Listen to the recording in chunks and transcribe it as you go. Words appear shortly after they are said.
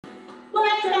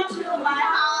to my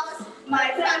house,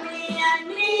 my family and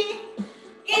me.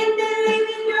 In the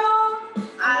living room,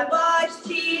 I watch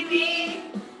TV.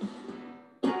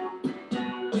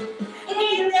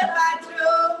 In the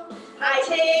bathroom, I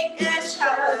take a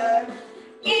shower.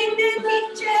 In the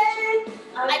kitchen,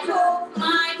 I cook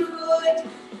my food.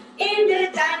 In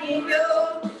the dining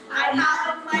room, I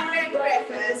have my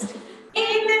breakfast.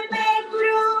 In the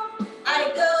bedroom,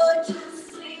 I go to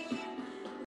sleep.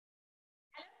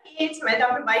 Kids,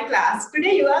 welcome to my class.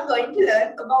 Today you are going to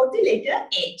learn about the letter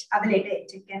H. The letter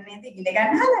H can mean.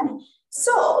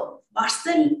 So, what's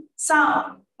the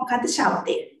sound? What is the sound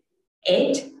there?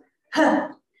 H,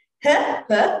 H,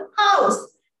 house,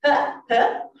 H,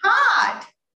 heart.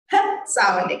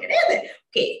 Sound.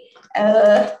 Okay.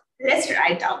 Let's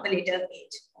write down the letter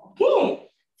H. Okay.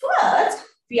 First,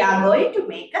 we are going to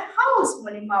make a house.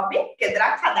 Right?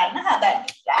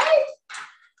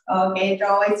 Okay,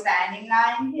 draw a standing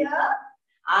line here.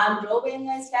 I'm drawing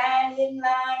a standing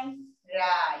line.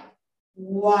 Right.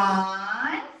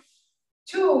 1,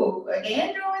 2.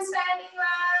 Again, draw a standing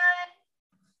line.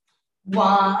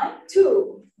 1,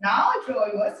 2. Now draw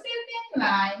your slipping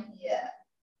line here.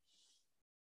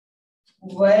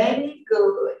 Very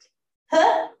good.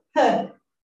 The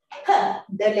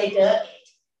letter H.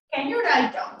 Can you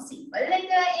write down simple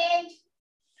letter H?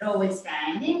 Draw a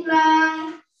standing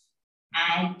line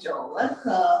and draw a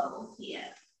curve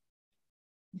here.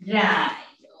 Right.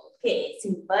 Okay.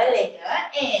 Simple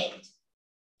letter H.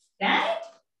 Right.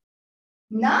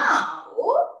 Now,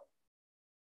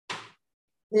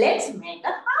 let's make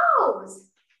a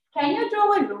house. Can you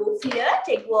draw a roof here?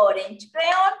 Take orange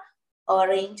crayon.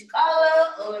 Orange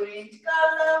color,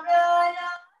 where are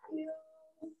you?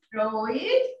 Draw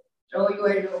it, draw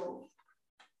your roof.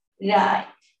 Right.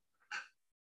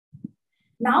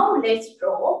 Now let's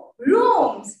draw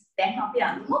rooms. Then we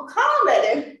have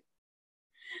to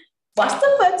what's the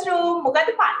first room?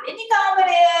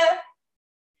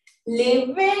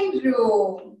 Living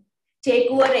room. Take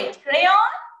a red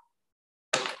crayon.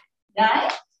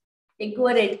 Right? Take a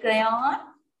red crayon.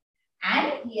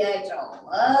 And here draw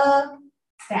a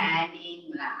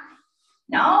standing line.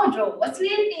 Now draw a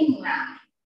sleeping line.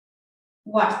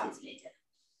 What's this letter?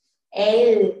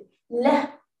 L.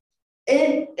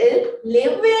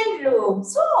 Living room.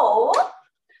 So,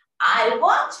 I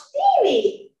watch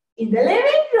TV in the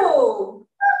living room.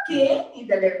 Okay, in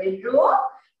the living room.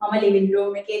 Mama living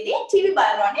room TV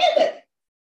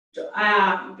I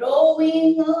am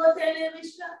drawing a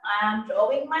television. I am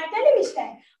drawing my television.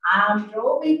 I am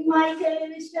drawing my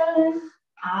television.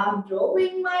 I am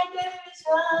drawing my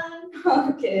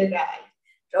television. Okay, right.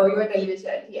 Draw your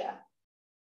television here.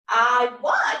 I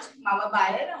watch Mama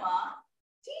Bayanama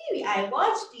TV. I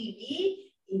watch TV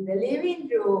in the living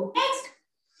room. Next.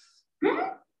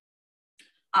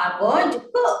 I'm going to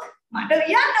cook.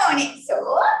 So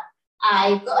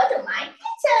I go to my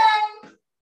kitchen.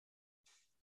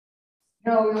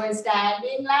 Draw your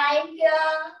standing line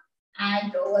here.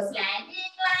 And draw a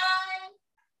slanting line.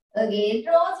 Again,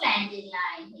 draw a slanting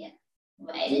line here.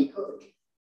 Very good.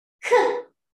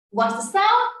 What's the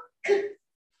sound?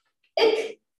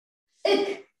 Ik.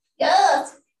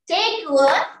 Yes. Take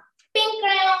your pink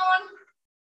crayon.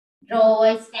 Draw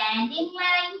a standing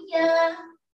line here.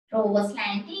 Draw a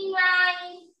slanting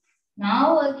line.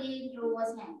 Now again, draw a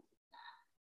slanting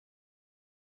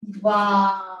line.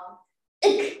 Wow.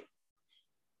 Ik.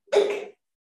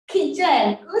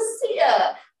 Kitchen, good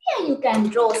here. Here you can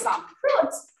draw some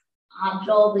fruits. I'm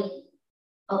drawing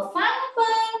a fun.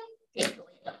 Take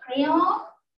away the crayon.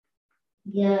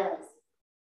 Yes.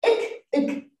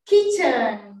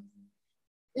 Kitchen.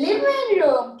 Living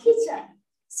room, kitchen.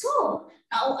 So,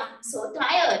 now I'm so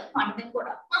tired.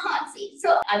 So,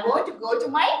 I want to go to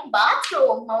my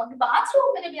bathroom. Now, the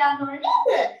bathroom.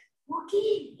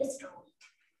 Okay, let's draw it.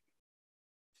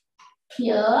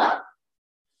 Here.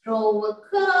 Draw a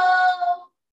curve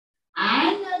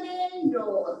and again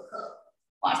draw a curve.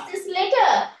 What's this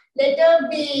letter? Letter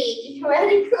B.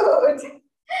 Very good.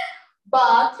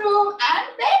 Bathroom and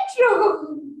bedroom.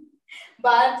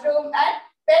 Bathroom and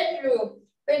bedroom.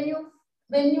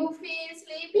 When you feel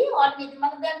sleepy or you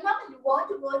want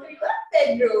to go to your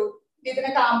bedroom.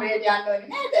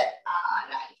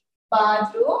 Right.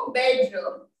 Bathroom,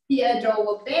 bedroom. Here draw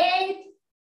a bed.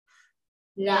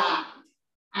 Right.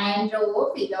 And draw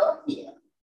a pillow here.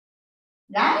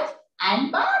 Right?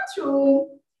 And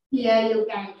bathroom. Here you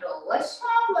can draw a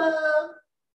shower.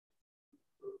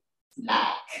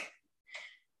 Like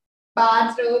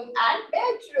bathroom and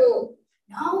bedroom.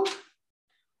 Now,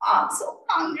 I'm so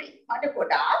hungry.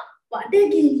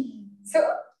 So,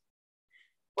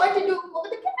 what to do?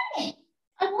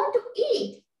 I want to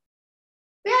eat.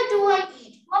 Where do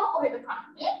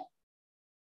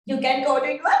You can go to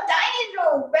your dining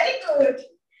room. Very good.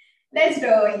 Let's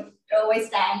draw it. Draw a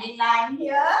standing line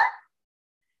here.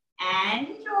 And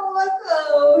draw a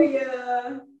curve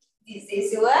here. This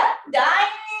is your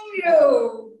dining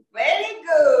room. Very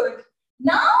good.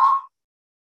 Now,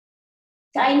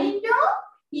 dining room.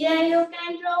 Here you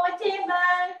can draw a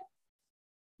table.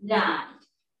 Right.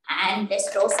 And let's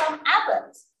draw some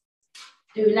apples.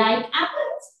 Do you like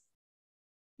apples?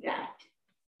 Right.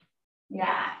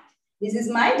 Right. This is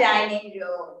my dining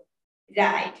room.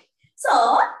 Right.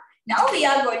 So, now we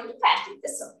are going to practice the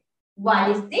song.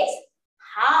 What is this?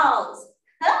 House.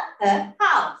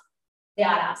 House. There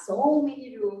are so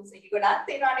many rooms.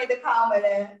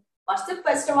 What's the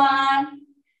first one?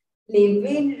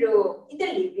 Living room. In the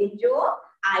living room,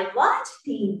 I watch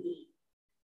TV.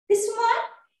 This one,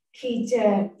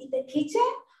 kitchen. In the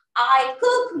kitchen, I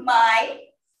cook my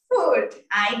food.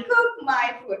 I cook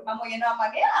my food.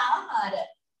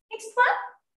 Next one,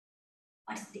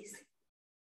 what's this?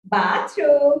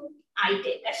 Bathroom. I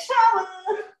take a shower.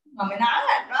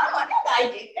 I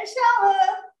take a shower.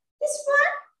 This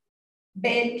one,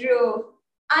 bedroom.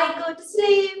 I go to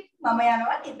sleep.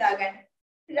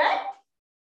 Right?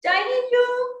 Dining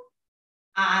room.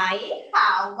 I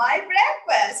have my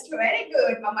breakfast. Very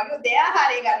good. I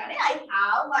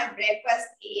have my breakfast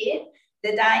in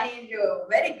the dining room.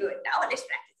 Very good. Now let's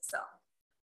practice the song.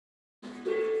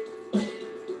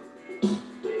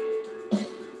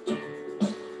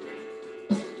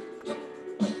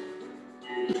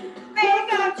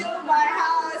 Welcome to my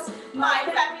house, my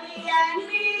family and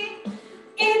me.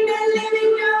 In the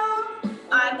living room,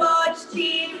 I watch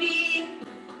TV.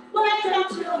 Welcome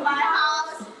to my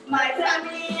house, my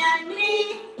family and me.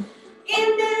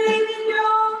 In the living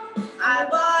room, I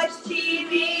watch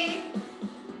TV.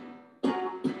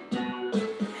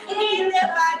 In the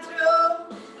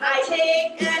bathroom, I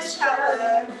take a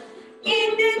shower. In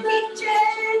the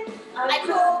kitchen, I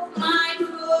cook my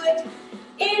food.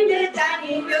 In the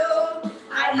dining room,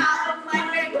 I have my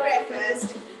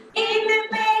breakfast. In the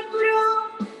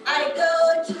bedroom, I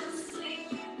go to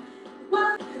sleep.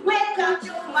 Welcome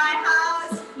to my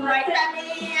house, my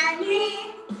family and me.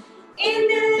 In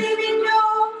the living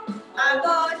room, I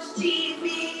watch TV.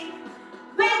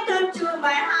 Welcome to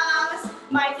my house,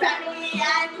 my family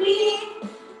and me.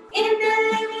 In the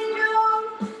living room,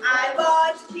 I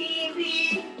watch TV.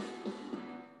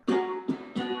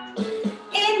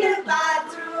 In the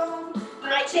bathroom,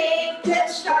 I take a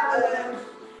shower.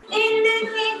 In the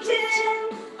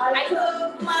kitchen, I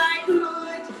cook my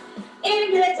food.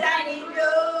 In the dining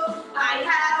room, I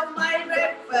have my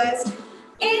breakfast.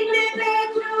 In the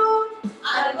bedroom,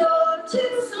 I go to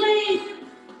sleep.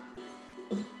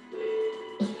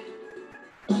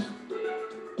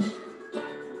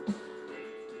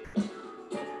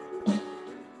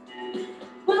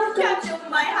 Welcome to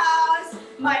my house,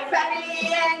 my family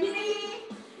and me.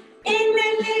 In the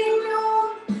living room,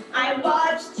 I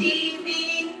watch TV.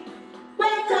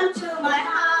 Welcome to my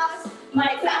house,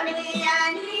 my family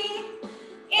and me.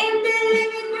 In the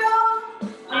living room,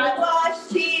 I watch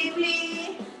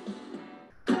TV.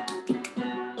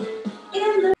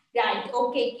 Right,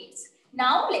 okay kids.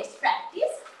 Now let's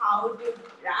practice how to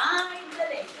write the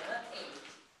letter H.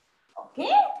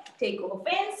 Okay, take your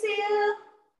pencil.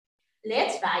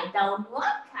 Let's write down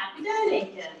one capital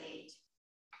letter H.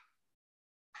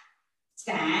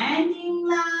 Standing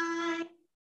line,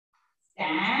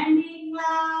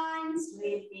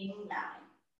 sleeping line.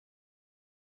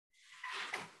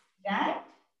 Right?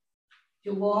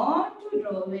 You want to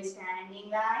draw a standing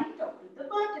line top to the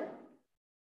bottom.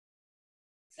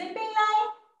 Sleeping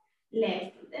line,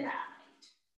 left to the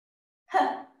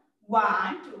right.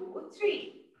 1, 2,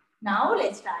 3. Now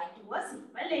let's write to a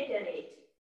simple letter H.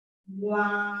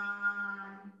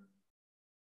 1,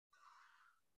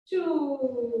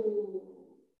 2.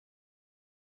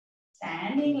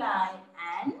 Standing line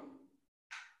and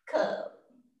curve.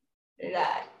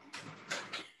 Right.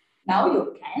 Now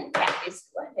you can practice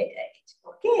your letter H.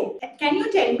 Okay. Can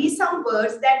you tell me some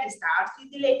words that starts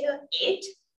with the letter H?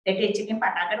 Letter H again.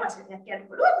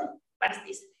 What is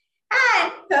this?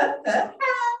 Hand.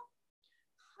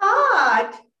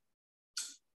 Heart.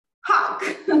 Hug.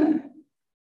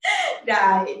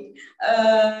 Right.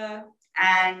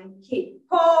 And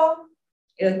hippo.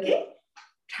 Okay.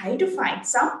 Try to find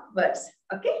some words.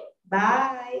 Okay.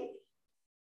 Bye.